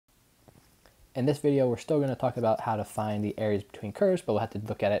In this video, we're still going to talk about how to find the areas between curves, but we'll have to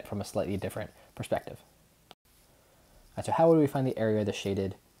look at it from a slightly different perspective. All right, so how would we find the area of the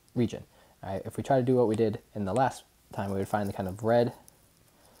shaded region? All right, if we try to do what we did in the last time, we would find the kind of red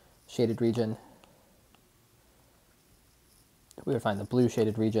shaded region. We would find the blue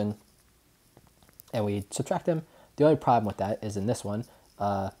shaded region, and we'd subtract them. The only problem with that is in this one,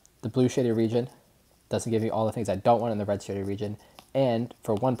 the blue shaded region doesn't give me all the things I don't want in the red shaded region. And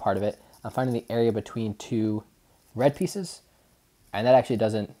for one part of it, I'm finding the area between two red pieces, and that actually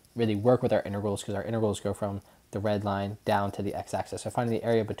doesn't really work with our integrals because our integrals go from the red line down to the x-axis. So finding the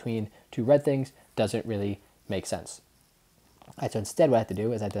area between two red things doesn't really make sense. All right, so instead what I have to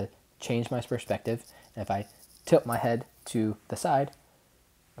do is I have to change my perspective, and if I tilt my head to the side,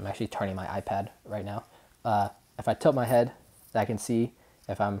 I'm actually turning my iPad right now. If I tilt my head, I can see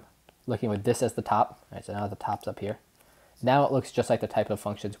if I'm looking with this as the top. All right, so now the top's up here. Now it looks just like the type of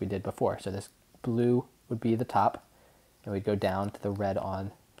functions we did before. So this blue would be the top, and we'd go down to the red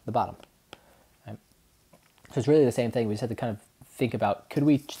on the bottom. Right? So it's really the same thing. We just have to kind of think about, could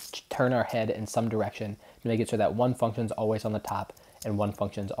we turn our head in some direction to make it so that one function's always on the top and one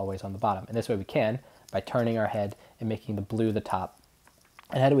function's always on the bottom. And this way we can by turning our head and making the blue the top.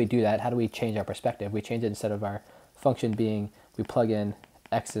 And how do we do that? How do we change our perspective? We change it, instead of our function being, we plug in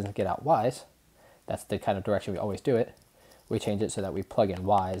x's and get out y's. That's the kind of direction we always do it. We change it so that we plug in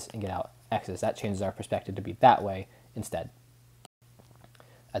y's and get out x's. That changes our perspective to be that way instead.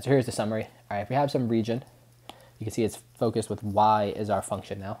 So here's the summary. All right, if we have some region, you can see it's focused with y as our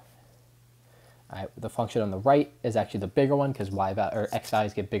function now. All right, the function on the right is actually the bigger one because x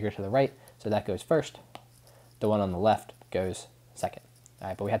values get bigger to the right, so that goes first. The one on the left goes second. All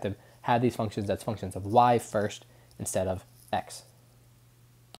right, but we have to have these functions that's functions of y first instead of x.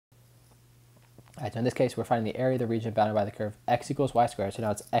 All right, so in this case, we're finding the area of the region bounded by the curve x equals y squared. So now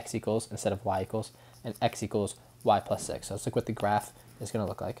it's x equals instead of y equals, and x equals y plus 6. So let's look what the graph is going to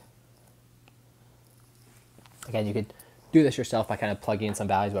look like. Again, you could do this yourself by kind of plugging in some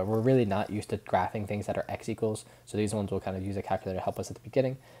values, but we're really not used to graphing things that are x equals. So these ones will kind of use a calculator to help us at the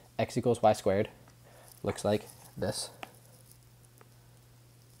beginning. X equals y squared looks like this.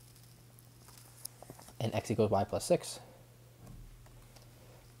 And x equals y plus 6.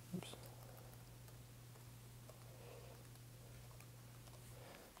 Oops.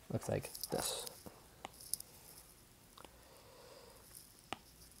 Looks like this.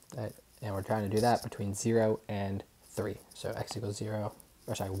 And we're trying to do that between 0 and 3. So x equals 0,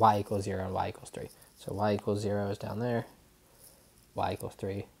 or sorry, y equals 0 and y equals 3. So y equals 0 is down there. Y equals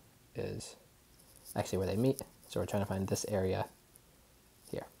 3 is actually where they meet. So we're trying to find this area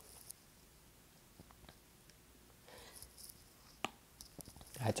here.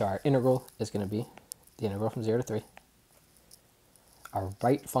 All right, so our integral is going to be the integral from 0 to 3. Our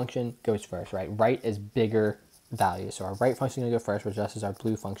right function goes first, right? Right is bigger value. So our right function is going to go first, which just is our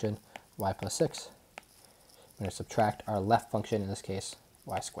blue function, y plus 6. We're going to subtract our left function, in this case,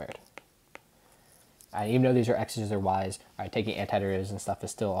 y squared. And even though these are x's or y's, all right, taking antiderivatives and stuff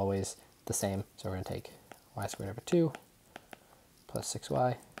is still always the same. So we're going to take y squared over 2 plus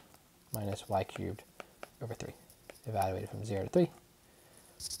 6y minus y cubed over 3. Evaluated from 0 to 3.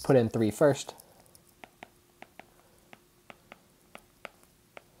 Put in 3 first.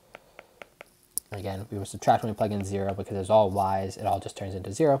 Again, we will subtract when we plug in 0 because there's all y's. It all just turns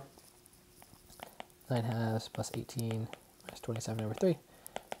into 0. 9 plus 18 minus 27 over 3.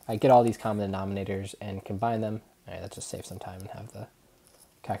 I get all these common denominators and combine them. All right, let's just save some time and have the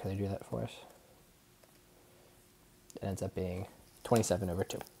calculator do that for us. It ends up being 27 over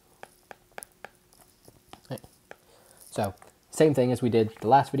 2. Right. So same thing as we did the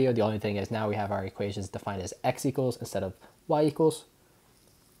last video. The only thing is now we have our equations defined as x equals instead of y equals.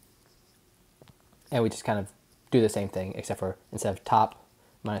 And we just kind of do the same thing, except for instead of top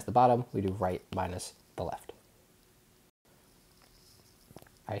minus the bottom, we do right minus the left.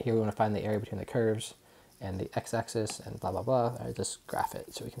 All right, here we want to find the area between the curves and the x-axis and blah, blah, blah. All right, just graph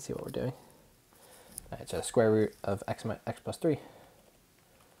it so we can see what we're doing. All right, so the square root of x plus 3 is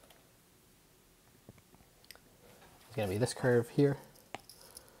going to be this curve here.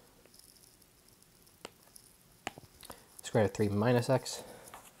 Square root of 3 minus x.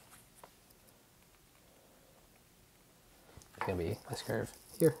 It's going to be this curve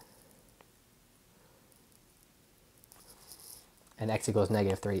here. And x equals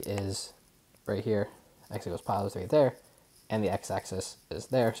negative 3 is right here. X equals positive 3 there. And the x-axis is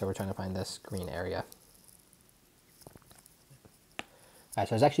there, so we're trying to find this green area. All right,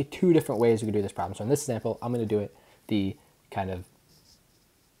 so there's actually 2 different ways we can do this problem. So in this example, I'm going to do it the kind of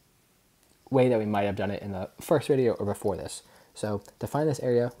way that we might have done it in the first video or before this. So to find this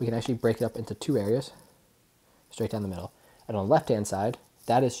area, we can actually break it up into two areas, straight down the middle. And on the left-hand side,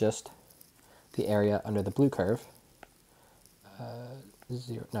 that is just the area under the blue curve,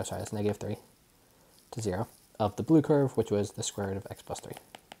 that's negative 3 to 0, of the blue curve, which was the square root of x plus 3.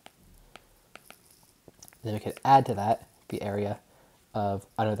 Then we could add to that the area of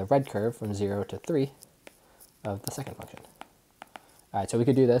under the red curve from 0 to 3 of the second function. All right, so we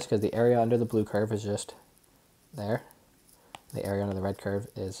could do this because the area under the blue curve is just there. The area under the red curve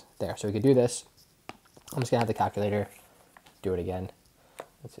is there. So we could do this. I'm just going to have the calculator do it again.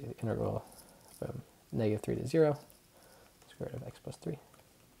 Let's see, the integral from negative 3 to 0, square root of x plus 3,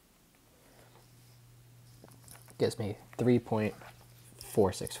 gives me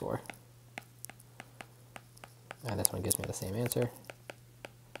 3.464. And this one gives me the same answer.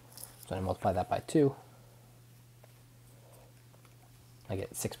 So I multiply that by 2. I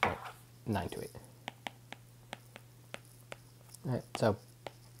get 6.928. All right, so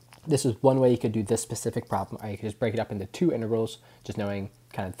this is one way you could do this specific problem. Or you could just break it up into two integrals, just knowing,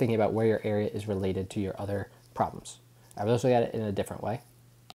 kind of thinking about where your area is related to your other problems. I would also look at it in a different way.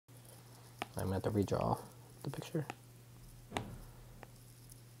 I'm going to have to redraw the picture.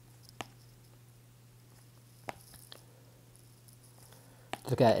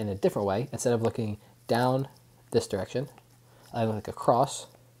 Look at it in a different way. Instead of looking down this direction, I look across.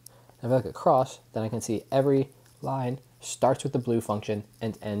 If I look across, then I can see every line starts with the blue function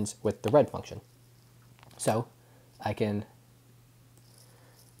and ends with the red function. So I can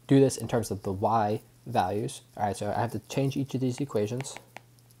do this in terms of the y values. All right, so I have to change each of these equations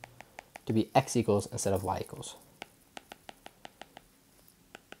to be x equals instead of y equals.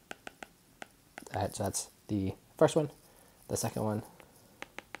 All right, so that's the first one. The second one,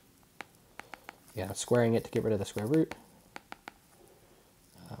 I'm squaring it to get rid of the square root.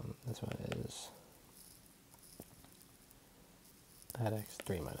 This one is at x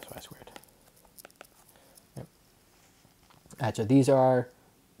 3 minus y squared. Yep. All right, so these are our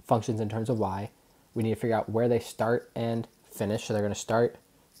functions in terms of y. We need to figure out where they start and finish. So they're going to start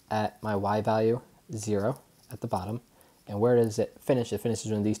at my y value 0 at the bottom. And where does it finish? It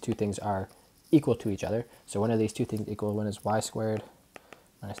finishes when these two things are equal to each other. So when are these two things equal? When is y squared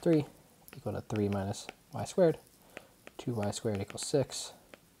minus 3 equal to 3 minus y squared? 2y squared equals 6.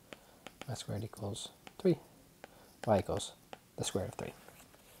 Y squared equals 3. Y equals the square root of 3.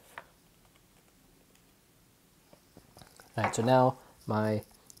 All right, so now my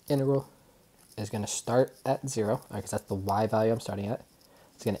integral is going to start at 0, because that's the y value I'm starting at.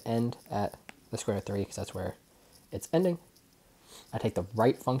 It's going to end at the square root of 3, because that's where it's ending. I take the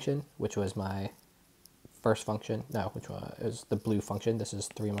right function, which was my first function. No, which one is the blue function. This is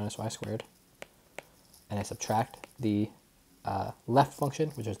 3 minus y squared. And I subtract the left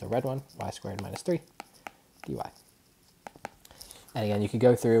function, which is the red one, y squared minus 3 dy. And again, you could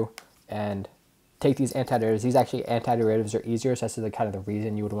go through and take these antiderivatives. These actually antiderivatives are easier, so that's the kind of the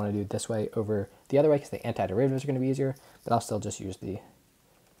reason you would want to do it this way over the other way, because the antiderivatives are going to be easier. But I'll still just use the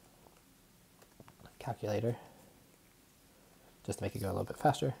calculator just to make it go a little bit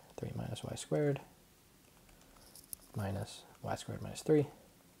faster. 3 minus y squared minus y squared minus 3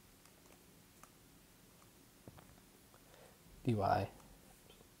 dy.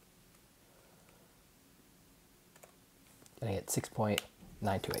 And I get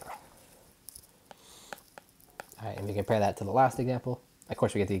 6.928. All right, and we compare that to the last example. Of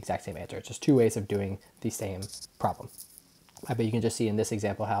course, we get the exact same answer. It's just two ways of doing the same problem. But you can just see in this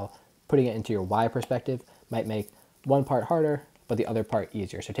example how putting it into your y perspective might make one part harder, but the other part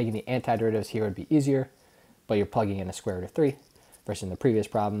easier. So taking the antiderivatives here would be easier, but you're plugging in a square root of 3, versus in the previous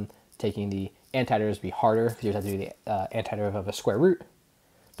problem, taking the antiderivatives would be harder, because you have to do the antiderivative of a square root,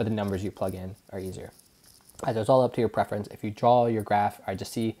 but the numbers you plug in are easier. So it's all up to your preference. If you draw your graph, I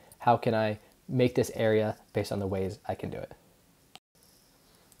just see how can I make this area based on the ways I can do it.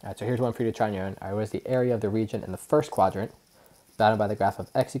 All right, so here's one for you to try on your own. All right, what is the area of the region in the first quadrant, bounded by the graph of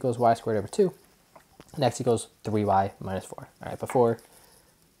x equals y squared over 2, and x equals 3y minus 4. All right, before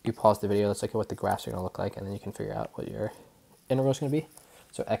you pause the video, let's look at what the graphs are going to look like, and then you can figure out what your integral is going to be.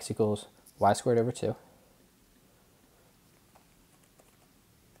 So x equals y squared over 2.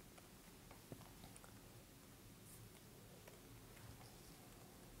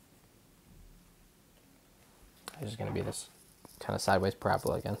 This is going to be this kind of sideways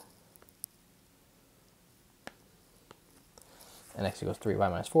parabola again. And x equals 3y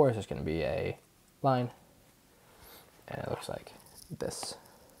minus 4 is just going to be a line. And it looks like this.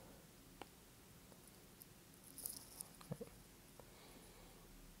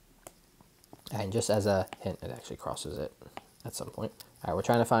 And just as a hint, it actually crosses it at some point. All right, we're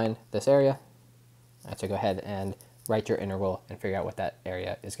trying to find this area. All right, so go ahead and write your integral and figure out what that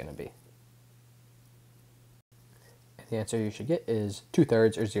area is going to be. And the answer you should get is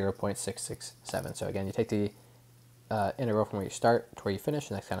 2/3 or 0.667. So again, you take the integral from where you start to where you finish,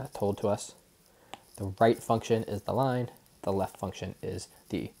 and that's kind of told to us. The right function is the line, the left function is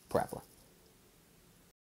the parabola.